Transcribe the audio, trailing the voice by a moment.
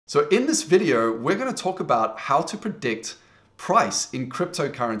So in this video, we're going to talk about how to predict price in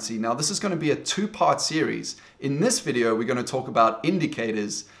cryptocurrency. Now, this is going to be a two-part series. In this video, we're going to talk about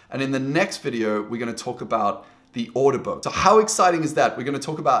indicators, and in the next video, we're going to talk about the order book. So how exciting is that? We're going to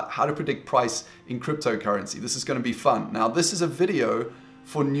talk about how to predict price in cryptocurrency. This is going to be fun. Now, this is a video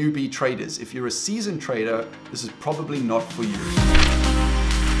for newbie traders. If you're a seasoned trader, this is probably not for you.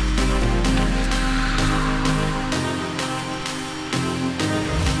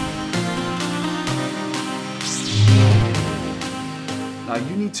 Now,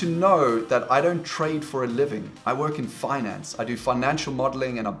 you need to know that I don't trade for a living. I work in finance. I do financial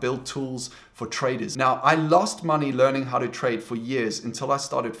modeling and I build tools for traders. Now, I lost money learning how to trade for years until I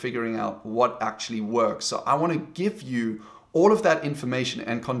started figuring out what actually works. So I want to give you all of that information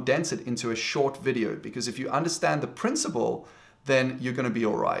and condense it into a short video, because if you understand the principle, then you're going to be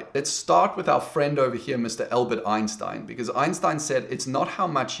all right. Let's start with our friend over here, Mr. Albert Einstein, because Einstein said it's not how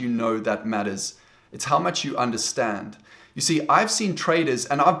much you know that matters, it's how much you understand. You see, I've seen traders,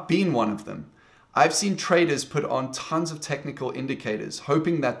 and I've been one of them. I've seen traders put on tons of technical indicators,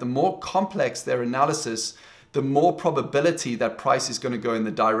 hoping that the more complex their analysis, the more probability that price is going to go in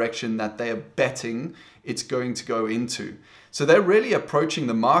the direction that they are betting it's going to go into. So they're really approaching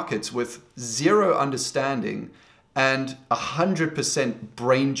the markets with zero understanding and 100%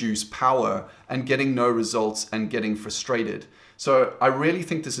 brain juice power and getting no results and getting frustrated. So I really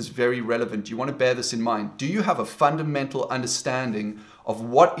think this is very relevant. You want to bear this in mind. Do you have a fundamental understanding of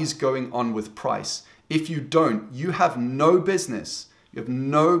what is going on with price? If you don't, you have no business. You have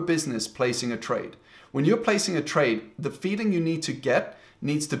no business placing a trade. When you're placing a trade, the feeling you need to get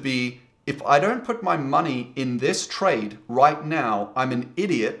needs to be, if I don't put my money in this trade right now, I'm an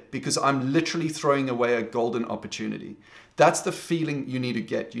idiot because I'm literally throwing away a golden opportunity. That's the feeling you need to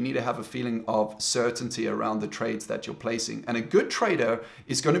get. You need to have a feeling of certainty around the trades that you're placing. And a good trader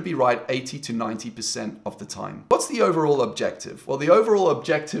is going to be right 80 to 90% of the time. What's the overall objective? Well, the overall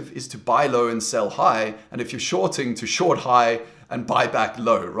objective is to buy low and sell high. And if you're shorting, to short high and buy back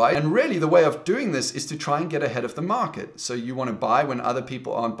low, right? And really the way of doing this is to try and get ahead of the market. So you want to buy when other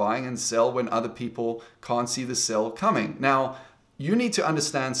people aren't buying and sell when other people can't see the sell coming. Now, you need to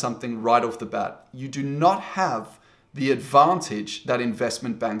understand something right off the bat. You do not have the advantage that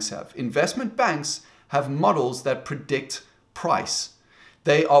investment banks have. Investment banks have models that predict price.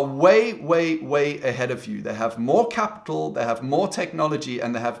 They are way, way, way ahead of you. They have more capital, they have more technology,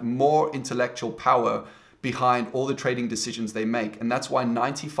 and they have more intellectual power behind all the trading decisions they make. And that's why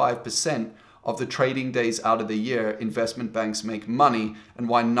 95% of the trading days out of the year, investment banks make money, and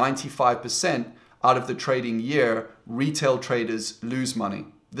why 95% out of the trading year, retail traders lose money.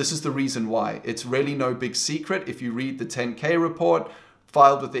 This is the reason why. It's really no big secret. If you read the 10K report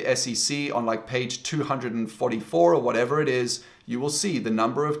filed with the SEC on like page 244 or whatever it is, you will see the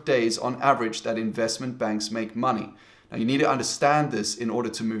number of days on average that investment banks make money. Now, you need to understand this in order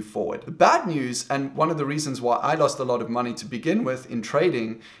to move forward. The bad news, and one of the reasons why I lost a lot of money to begin with in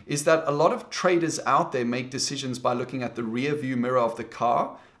trading, is that a lot of traders out there make decisions by looking at the rear view mirror of the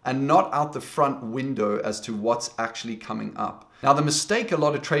car and not out the front window as to what's actually coming up. Now, the mistake a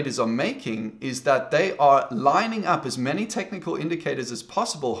lot of traders are making is that they are lining up as many technical indicators as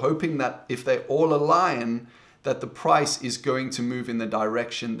possible, hoping that if they all align, that the price is going to move in the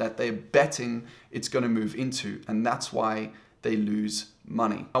direction that they're betting it's going to move into. And that's why they lose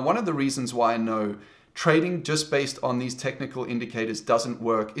money. Now, one of the reasons why I know trading just based on these technical indicators doesn't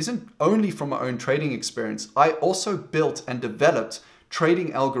work isn't only from my own trading experience. I also built and developed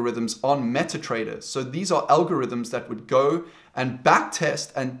trading algorithms on MetaTrader. So these are algorithms that would go and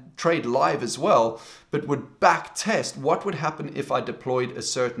backtest and trade live as well, but would backtest what would happen if I deployed a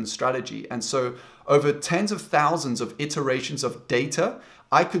certain strategy. And so over tens of thousands of iterations of data,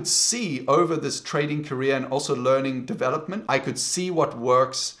 I could see over this trading career and also learning development, I could see what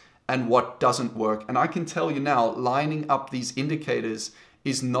works and what doesn't work. And I can tell you now, lining up these indicators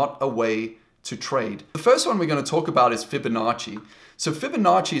is not a way to trade. The first one we're going to talk about is Fibonacci. So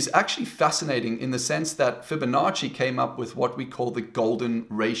Fibonacci is actually fascinating in the sense that Fibonacci came up with what we call the golden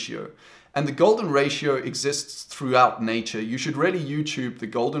ratio. And the golden ratio exists throughout nature. You should really YouTube the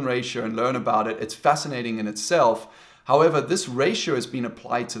golden ratio and learn about it. It's fascinating in itself. However, this ratio has been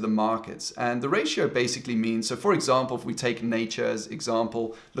applied to the markets. And the ratio basically means, so for example, if we take nature as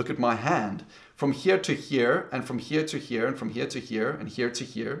example, look at my hand. From here to here, and from here to here, and from here to here, and here to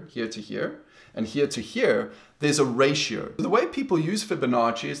here, here to here, and here to here, there's a ratio. The way people use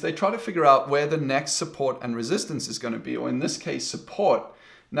Fibonacci is they try to figure out where the next support and resistance is going to be, or in this case, support.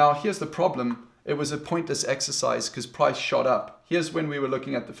 Now, here's the problem. It was a pointless exercise because price shot up. Here's when we were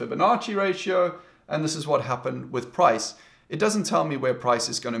looking at the Fibonacci ratio, and this is what happened with price. It doesn't tell me where price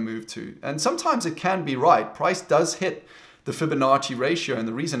is going to move to. And sometimes it can be right. Price does hit the Fibonacci ratio, and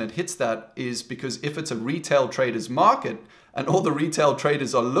the reason it hits that is because if it's a retail trader's market and all the retail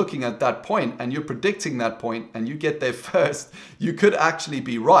traders are looking at that point and you're predicting that point and you get there first, you could actually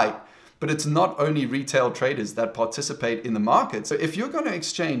be right. But it's not only retail traders that participate in the market. So if you're going to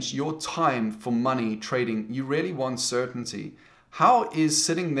exchange your time for money trading, you really want certainty. How is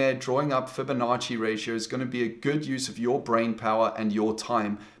sitting there drawing up Fibonacci ratios going to be a good use of your brain power and your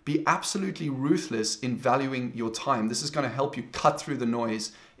time? Be absolutely ruthless in valuing your time. This is going to help you cut through the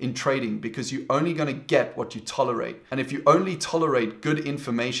noise in trading because you're only going to get what you tolerate. And if you only tolerate good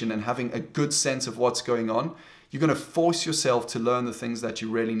information and having a good sense of what's going on, you're going to force yourself to learn the things that you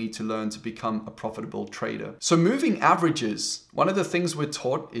really need to learn to become a profitable trader. So moving averages, one of the things we're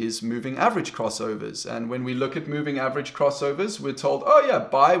taught is moving average crossovers. And when we look at moving average crossovers, we're told, oh yeah,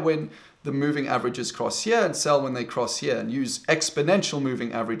 buy when the moving averages cross here and sell when they cross here, and use exponential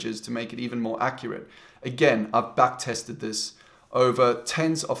moving averages to make it even more accurate. Again, I've back tested this over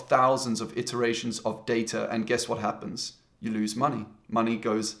tens of thousands of iterations of data, and guess what happens? You lose money. Money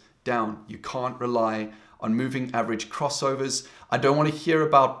goes down. You can't rely on moving average crossovers. I don't want to hear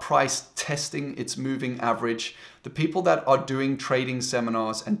about price testing its moving average. The people that are doing trading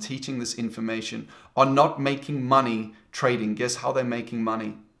seminars and teaching this information are not making money trading. Guess how they're making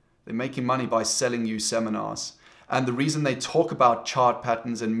money? They're making money by selling you seminars. And the reason they talk about chart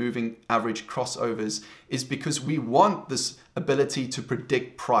patterns and moving average crossovers is because we want this ability to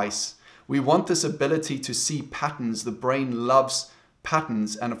predict price. We want this ability to see patterns. The brain loves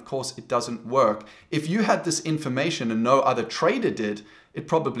patterns, and of course it doesn't work. If you had this information and no other trader did, it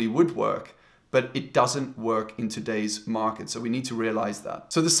probably would work, but it doesn't work in today's market. So we need to realize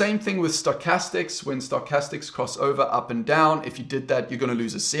that. So the same thing with stochastics. When stochastics cross over up and down, if you did that, you're going to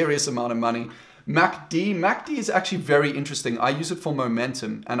lose a serious amount of money. MACD is actually very interesting. I use it for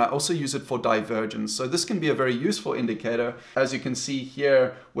momentum and I also use it for divergence. So this can be a very useful indicator. As you can see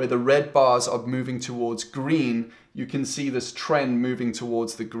here, where the red bars are moving towards green, you can see this trend moving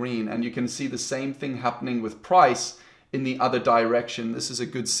towards the green, and you can see the same thing happening with price in the other direction. This is a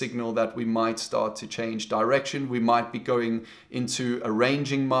good signal that we might start to change direction. We might be going into a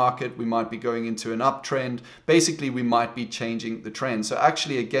ranging market. We might be going into an uptrend. Basically, we might be changing the trend. So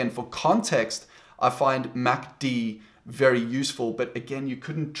actually, again, for context, I find MACD very useful, but again, you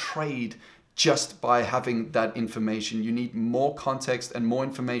couldn't trade just by having that information. You need more context and more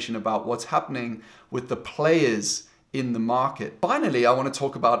information about what's happening with the players in the market. Finally, I want to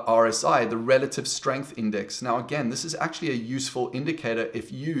talk about RSI, the relative strength index. Now, again, this is actually a useful indicator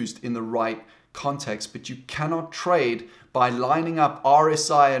if used in the right context, but you cannot trade by lining up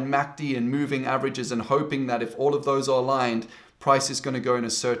RSI and MACD and moving averages and hoping that if all of those are aligned, price is going to go in a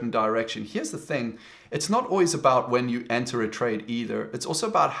certain direction. Here's the thing. It's not always about when you enter a trade either. It's also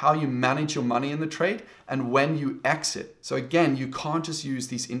about how you manage your money in the trade and when you exit. So again, you can't just use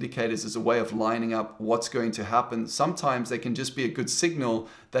these indicators as a way of lining up what's going to happen. Sometimes they can just be a good signal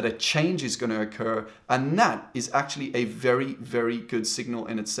that a change is going to occur, and that is actually a very, very good signal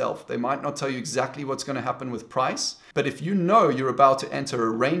in itself. They might not tell you exactly what's going to happen with price, but if you know you're about to enter a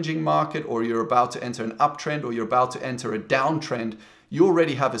ranging market, or you're about to enter an uptrend, or you're about to enter a downtrend, you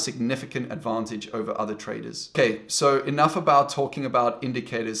already have a significant advantage over other traders. Okay, so enough about talking about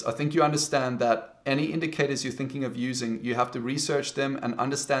indicators. I think you understand that any indicators you're thinking of using, you have to research them and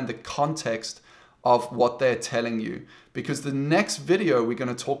understand the context of what they're telling you. Because the next video, we're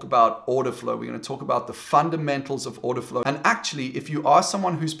going to talk about order flow. We're going to talk about the fundamentals of order flow. And actually, if you are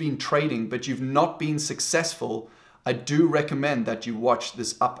someone who's been trading, but you've not been successful, I do recommend that you watch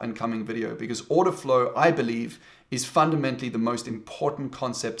this up and coming video, because order flow, I believe, is fundamentally the most important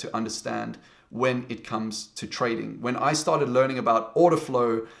concept to understand when it comes to trading. When I started learning about order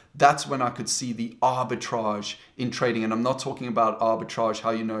flow, that's when I could see the arbitrage in trading. And I'm not talking about arbitrage how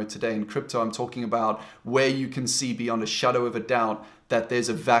you know it today in crypto. I'm talking about where you can see beyond a shadow of a doubt that there's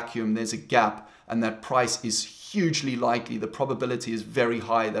a vacuum, there's a gap, and that price is hugely likely. The probability is very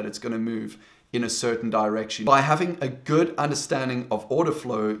high that it's going to move in a certain direction. By having a good understanding of order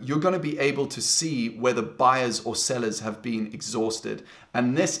flow, you're going to be able to see whether buyers or sellers have been exhausted.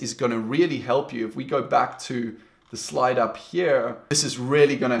 And this is going to really help you. If we go back to the slide up here, this is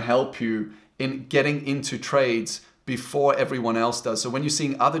really going to help you in getting into trades before everyone else does. So when you're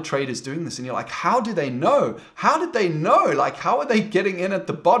seeing other traders doing this and you're like, how do they know? How did they know? Like, how are they getting in at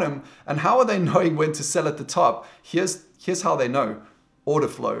the bottom and how are they knowing when to sell at the top? Here's how they know. Order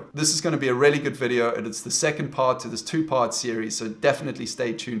flow. This is going to be a really good video, and it's the second part to this two-part series, so definitely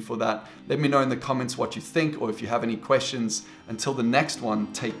stay tuned for that. Let me know in the comments what you think, or if you have any questions. Until the next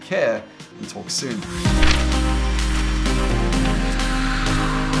one, take care and talk soon.